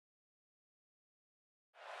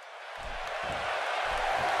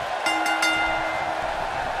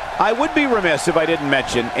I would be remiss if I didn't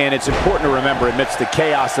mention, and it's important to remember amidst the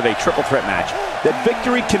chaos of a triple threat match, that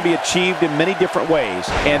victory can be achieved in many different ways,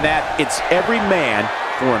 and that it's every man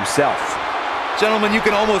for himself. Gentlemen, you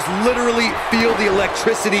can almost literally feel the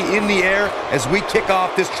electricity in the air as we kick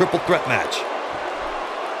off this triple threat match.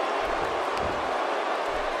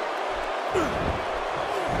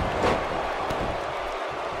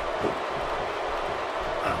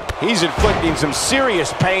 He's inflicting some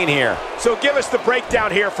serious pain here. So give us the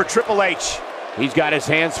breakdown here for Triple H. He's got his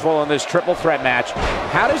hands full in this triple threat match.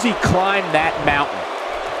 How does he climb that mountain?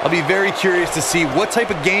 I'll be very curious to see what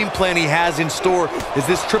type of game plan he has in store as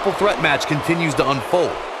this triple threat match continues to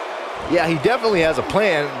unfold. Yeah, he definitely has a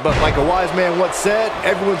plan, but like a wise man once said,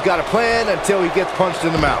 everyone's got a plan until he gets punched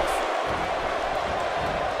in the mouth.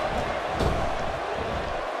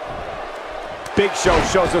 Big Show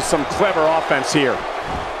shows us some clever offense here.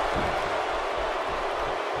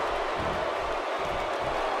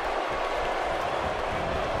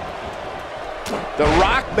 The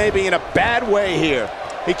Rock may be in a bad way here.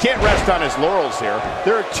 He can't rest on his laurels here.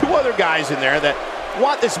 There are two other guys in there that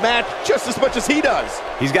want this match just as much as he does.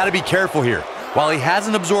 He's got to be careful here. While he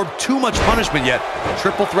hasn't absorbed too much punishment yet,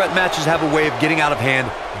 triple threat matches have a way of getting out of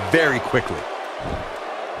hand very quickly.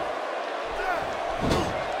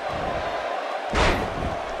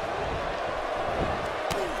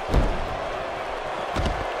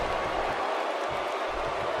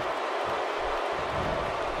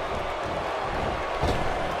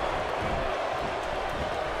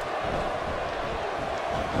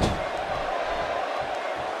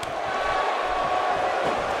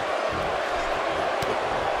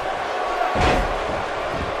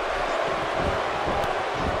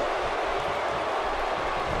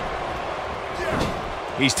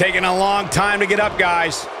 He's taking a long time to get up,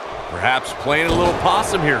 guys. Perhaps playing a little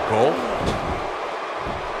possum here, Cole.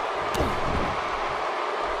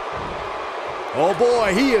 Oh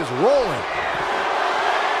boy, he is rolling.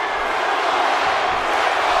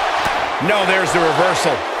 No, there's the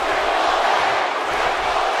reversal.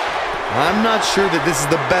 I'm not sure that this is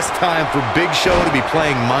the best time for Big Show to be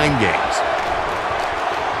playing mind games.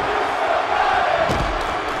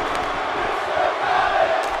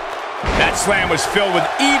 That slam was filled with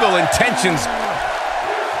evil intentions.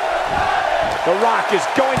 The Rock is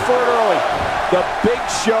going for it early. The Big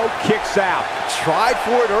Show kicks out. Tried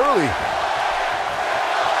for it early.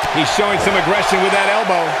 He's showing some aggression with that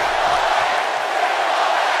elbow.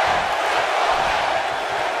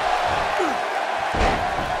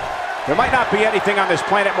 There might not be anything on this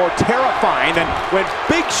planet more terrifying than when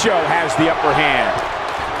Big Show has the upper hand.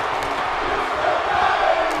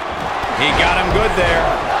 He got him good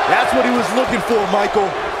there. That's what he was looking for,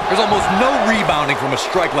 Michael. There's almost no rebounding from a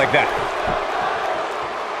strike like that.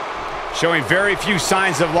 Showing very few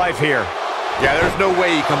signs of life here. Yeah, there's no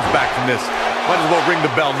way he comes back from this. Might as well ring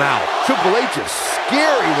the bell now. Triple H is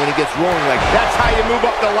scary when he gets rolling like that. That's how you move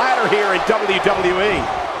up the ladder here in WWE.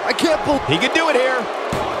 I can't believe He can do it here.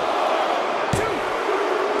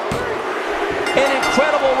 An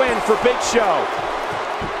incredible win for Big Show.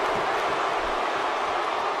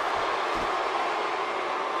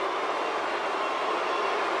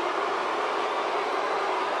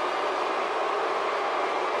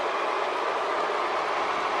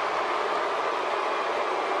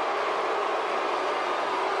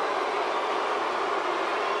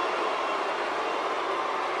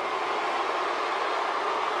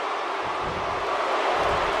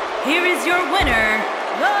 Here is your winner,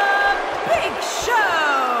 The Big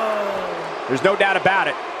Show. There's no doubt about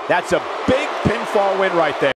it. That's a big pinfall win right there.